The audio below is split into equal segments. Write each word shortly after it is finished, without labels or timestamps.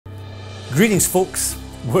Greetings, folks.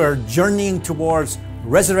 We're journeying towards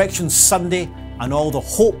Resurrection Sunday and all the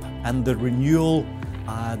hope and the renewal,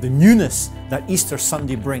 the newness that Easter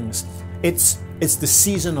Sunday brings. It's the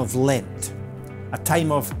season of Lent, a time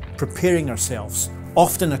of preparing ourselves,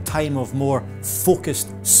 often a time of more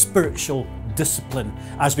focused spiritual discipline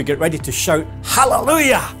as we get ready to shout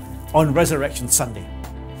hallelujah on Resurrection Sunday.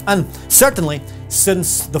 And certainly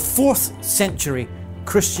since the 4th century,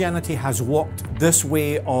 Christianity has walked this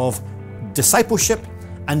way of discipleship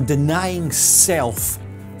and denying self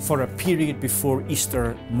for a period before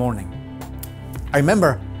Easter morning. I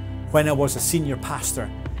remember when I was a senior pastor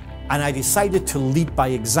and I decided to lead by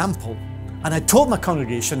example, and I told my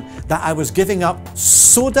congregation that I was giving up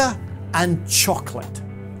soda and chocolate,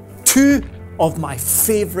 two of my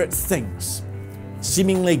favorite things.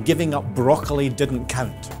 Seemingly giving up broccoli didn't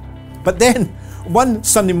count. But then one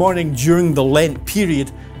Sunday morning during the Lent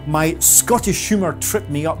period, my Scottish humour tripped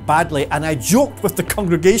me up badly, and I joked with the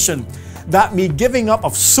congregation that me giving up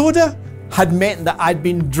of soda had meant that I'd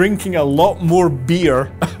been drinking a lot more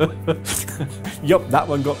beer. Yup, that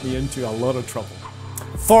one got me into a lot of trouble.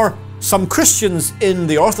 For some Christians in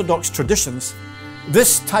the Orthodox traditions,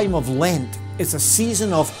 this time of Lent is a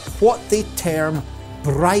season of what they term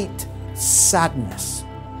bright sadness.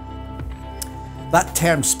 That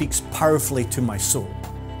term speaks powerfully to my soul.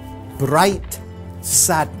 Bright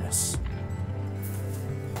sadness.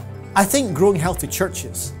 I think Growing Healthy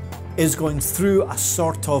Churches is going through a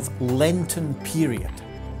sort of Lenten period.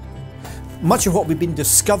 Much of what we've been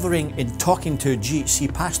discovering in talking to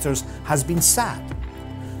GHC pastors has been sad.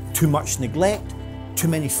 Too much neglect, too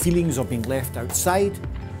many feelings of being left outside,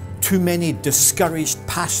 too many discouraged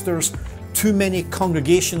pastors, too many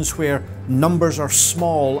congregations where numbers are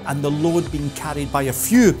small and the load being carried by a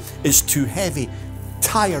few is too heavy,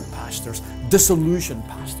 tired pastors, disillusioned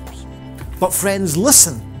pastors. But friends,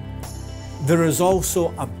 listen, there is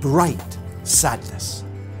also a bright sadness.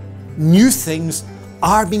 New things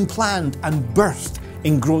are being planned and birthed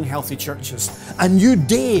in Growing Healthy Churches. A new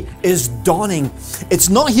day is dawning. It's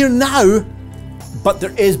not here now, but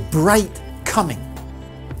there is bright coming.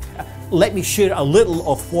 Let me share a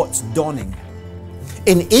little of what's dawning.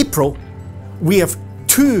 In April, we have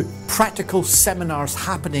 2 practical seminars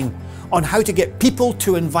happening on how to get people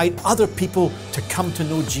to invite other people to come to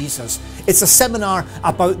know Jesus. It's a seminar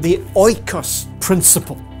about the oikos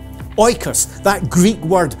principle. Oikos, that Greek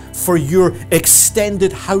word for your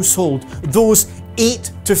extended household, those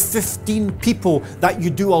 8 to 15 people that you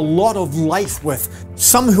do a lot of life with,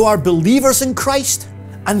 some who are believers in Christ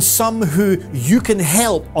and some who you can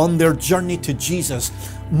help on their journey to Jesus.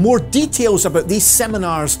 More details about these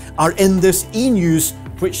seminars are in this e-news,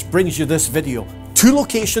 which brings you this video. 2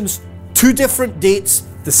 locations, 2 different dates,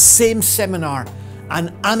 the same seminar,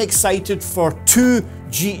 and I'm excited for 2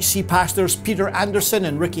 GHC pastors, Peter Anderson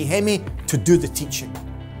and Ricky Hemme, to do the teaching.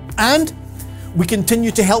 And we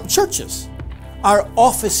continue to help churches. Our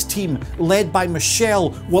office team, led by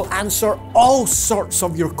Michelle, will answer all sorts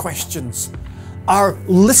of your questions. Our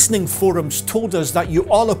listening forums told us that you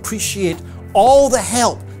all appreciate all the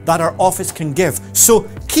help that our office can give, so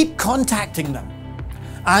keep contacting them.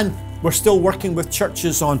 And we're still working with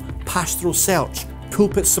churches on pastoral search,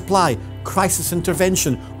 pulpit supply, crisis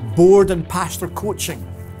intervention, board and pastor coaching.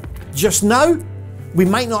 Just now, we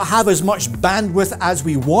might not have as much bandwidth as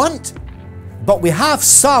we want, but we have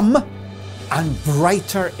some, and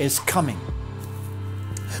brighter is coming.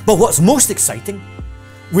 But what's most exciting,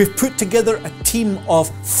 we've put together a team of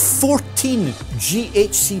 14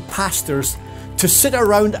 GHC pastors to sit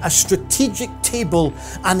around a strategic table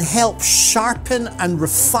and help sharpen and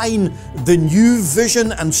refine the new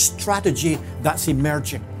vision and strategy that's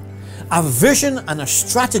emerging. A vision and a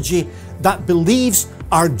strategy that believes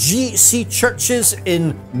our GHC churches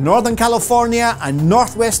in Northern California and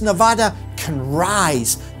Northwest Nevada can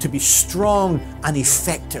rise to be strong and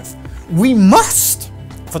effective. We must,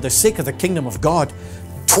 for the sake of the kingdom of God.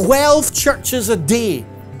 12 churches a day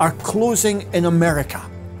are closing in America.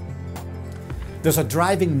 There's a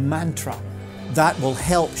driving mantra that will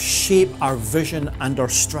help shape our vision and our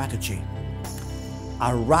strategy.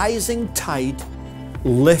 A rising tide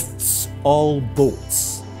lifts all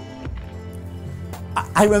boats.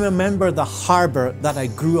 I remember the harbour that I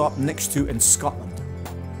grew up next to in Scotland.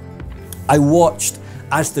 I watched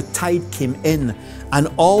as the tide came in, and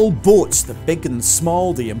all boats, the big and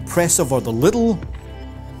small, the impressive or the little,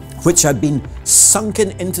 which had been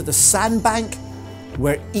sunken into the sandbank,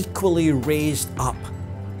 were equally raised up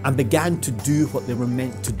and began to do what they were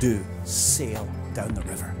meant to do, sail down the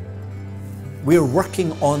river. We're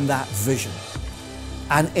working on that vision.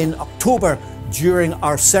 And in October, during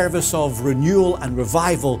our service of renewal and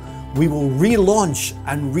revival, we will relaunch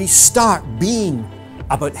and restart being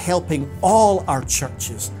about helping all our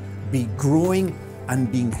churches be growing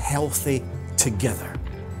and being healthy together.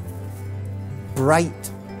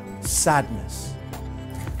 Bright sadness.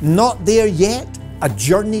 Not there yet, a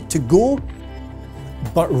journey to go,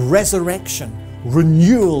 but resurrection,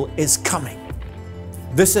 renewal is coming.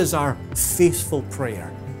 This is our faithful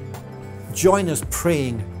prayer. Join us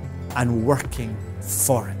praying and working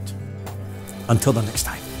for it. Until the next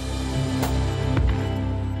time.